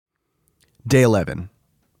Day 11,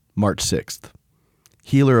 March 6th.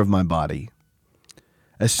 Healer of my body.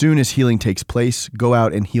 As soon as healing takes place, go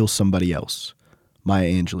out and heal somebody else. Maya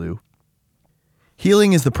Angelou.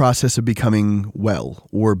 Healing is the process of becoming well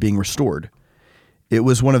or being restored. It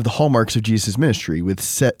was one of the hallmarks of Jesus' ministry, with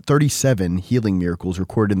 37 healing miracles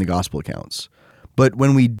recorded in the gospel accounts. But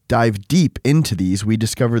when we dive deep into these, we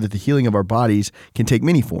discover that the healing of our bodies can take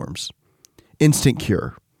many forms. Instant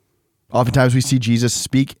cure. Oftentimes we see Jesus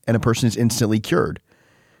speak and a person is instantly cured.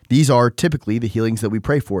 These are typically the healings that we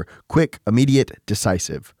pray for: quick, immediate,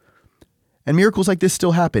 decisive. And miracles like this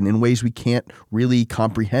still happen in ways we can't really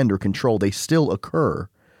comprehend or control. They still occur.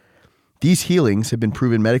 These healings have been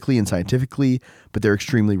proven medically and scientifically, but they're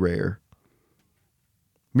extremely rare.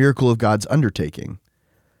 Miracle of God's undertaking.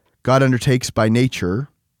 God undertakes by nature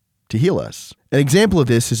to heal us. An example of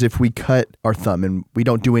this is if we cut our thumb and we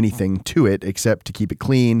don't do anything to it except to keep it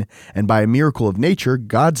clean, and by a miracle of nature,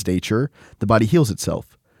 God's nature, the body heals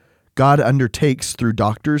itself. God undertakes through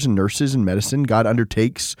doctors and nurses and medicine. God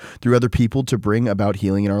undertakes through other people to bring about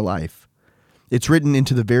healing in our life. It's written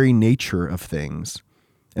into the very nature of things.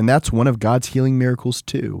 And that's one of God's healing miracles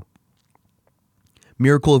too.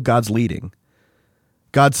 Miracle of God's leading.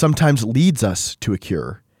 God sometimes leads us to a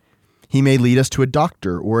cure. He may lead us to a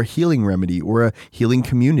doctor or a healing remedy or a healing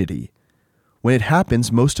community. When it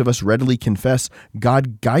happens, most of us readily confess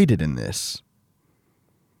God guided in this.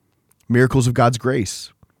 Miracles of God's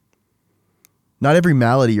grace. Not every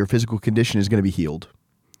malady or physical condition is going to be healed.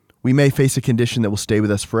 We may face a condition that will stay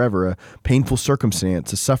with us forever, a painful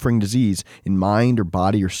circumstance, a suffering disease in mind or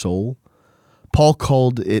body or soul. Paul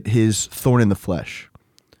called it his thorn in the flesh.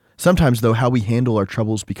 Sometimes, though, how we handle our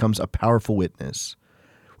troubles becomes a powerful witness.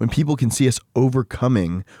 When people can see us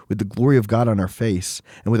overcoming with the glory of God on our face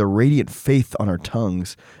and with a radiant faith on our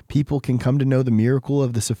tongues, people can come to know the miracle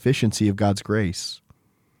of the sufficiency of God's grace.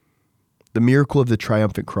 The miracle of the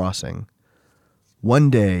triumphant crossing. One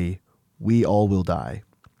day, we all will die.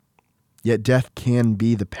 Yet death can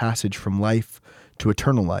be the passage from life to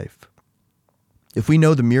eternal life. If we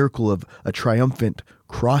know the miracle of a triumphant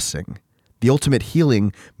crossing, the ultimate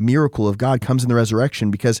healing miracle of God comes in the resurrection,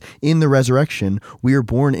 because in the resurrection, we are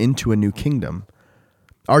born into a new kingdom.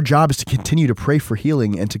 Our job is to continue to pray for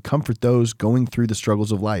healing and to comfort those going through the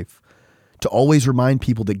struggles of life, to always remind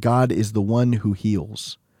people that God is the one who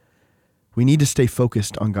heals. We need to stay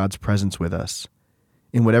focused on God's presence with us,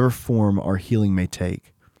 in whatever form our healing may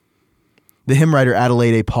take. The hymn writer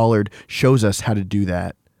Adelaide A. Pollard shows us how to do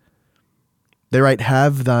that. They write,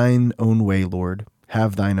 "Have thine own way, Lord,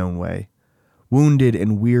 have thine own way. Wounded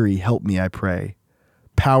and weary, help me, I pray.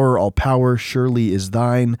 Power, all power, surely is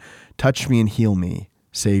thine. Touch me and heal me,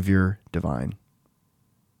 Savior divine."